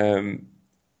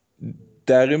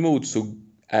 Däremot så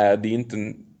är det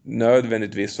inte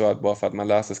nödvändigtvis så att bara för att man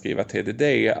lär sig skriva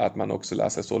TDD att man också lär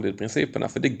sig solid-principerna,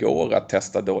 för det går att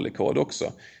testa dålig kod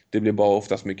också. Det blir bara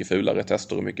oftast mycket fulare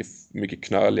tester och mycket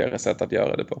knöligare sätt att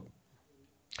göra det på.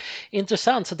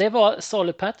 Intressant, så det var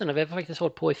solid pattern och vi har faktiskt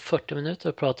hållit på i 40 minuter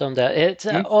och pratat om det.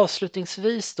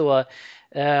 Avslutningsvis då,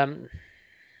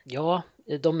 ja,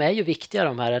 de är ju viktiga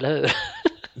de här, eller hur?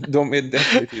 De är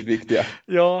definitivt viktiga.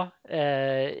 Ja,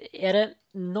 är det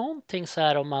någonting så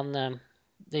här om man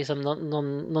liksom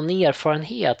någon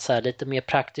erfarenhet så här, lite mer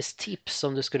praktiskt tips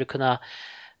som du skulle kunna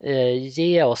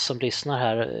ge oss som lyssnar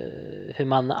här hur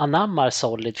man anammar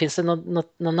solid? Finns det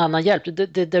någon annan hjälp?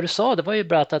 Det du sa, det var ju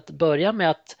bra att börja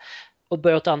med och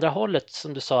börja åt andra hållet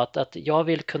som du sa att jag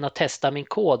vill kunna testa min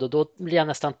kod och då blir jag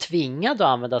nästan tvingad att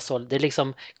använda solid. Det är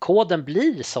liksom, koden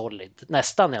blir solid,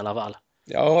 nästan i alla fall.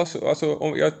 Ja, alltså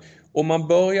om man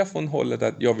börjar från hållet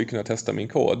att jag vill kunna testa min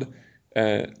kod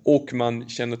och man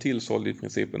känner till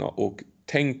solid-principerna och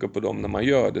tänker på dem när man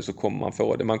gör det, så kommer man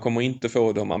få det. Man kommer inte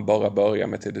få det om man bara börjar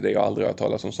med TDD och aldrig har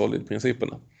talat om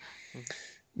solid-principerna.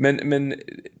 Men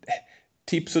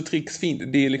tips och tricks fint.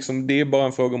 Det är bara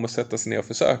en fråga om att sätta sig ner och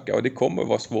försöka, och det kommer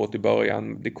vara svårt i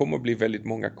början. Det kommer bli väldigt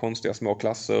många konstiga små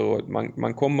klasser och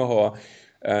man kommer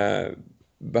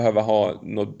behöva ha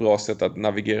något bra sätt att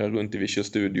navigera runt i Visual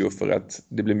Studio, för att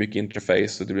det blir mycket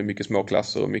interface och det blir mycket små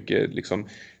klasser och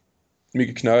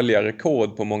mycket knöligare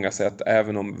kod på många sätt,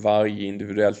 även om varje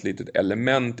individuellt litet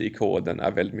element i koden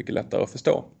är väldigt mycket lättare att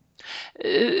förstå.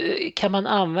 Kan man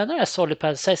använda det här solid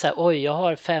pattern och säga så här, oj, jag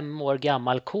har 5 år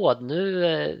gammal kod,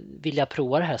 nu vill jag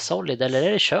prova det här solid, eller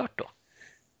är det kört då?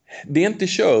 Det är inte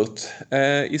kört.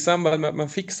 I samband med att man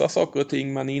fixar saker och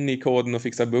ting, man är inne i koden och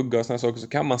fixar buggar och sådana saker, så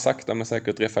kan man sakta men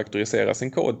säkert refaktorisera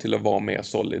sin kod till att vara mer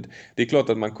solid. Det är klart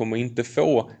att man kommer inte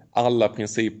få alla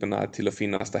principerna till att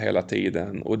finnas där hela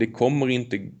tiden, och det kommer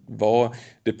inte vara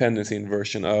dependency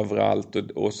inversion överallt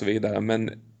och så vidare,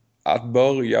 men att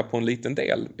börja på en liten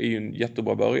del är ju en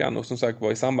jättebra början, och som sagt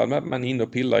var, i samband med att man är inne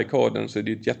och pillar i koden så är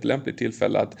det ett jättelämpligt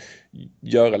tillfälle att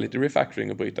göra lite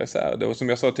refactoring och bryta isär det. Och som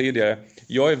jag sa tidigare,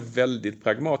 jag är väldigt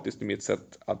pragmatisk i mitt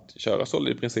sätt att köra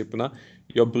solid-principerna.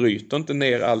 Jag bryter inte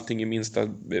ner allting i minsta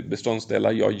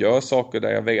beståndsdelar. Jag gör saker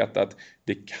där jag vet att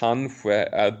det kanske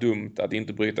är dumt att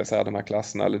inte bryta isär de här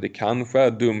klasserna, eller det kanske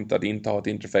är dumt att inte ha ett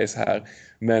interface här,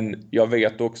 men jag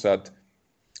vet också att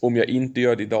om jag inte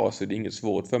gör det idag så är det inget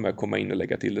svårt för mig att komma in och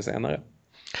lägga till det senare.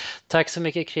 Tack så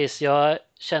mycket Chris, jag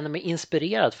känner mig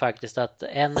inspirerad faktiskt att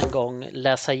än en gång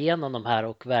läsa igenom de här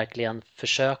och verkligen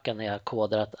försöka när jag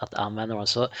kodar att använda dem.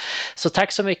 Så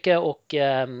tack så mycket och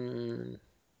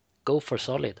go for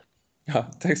solid.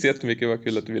 Ja, tack så jättemycket, vad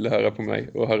kul att du ville höra på mig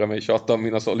och höra mig tjata om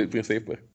mina solid-principer.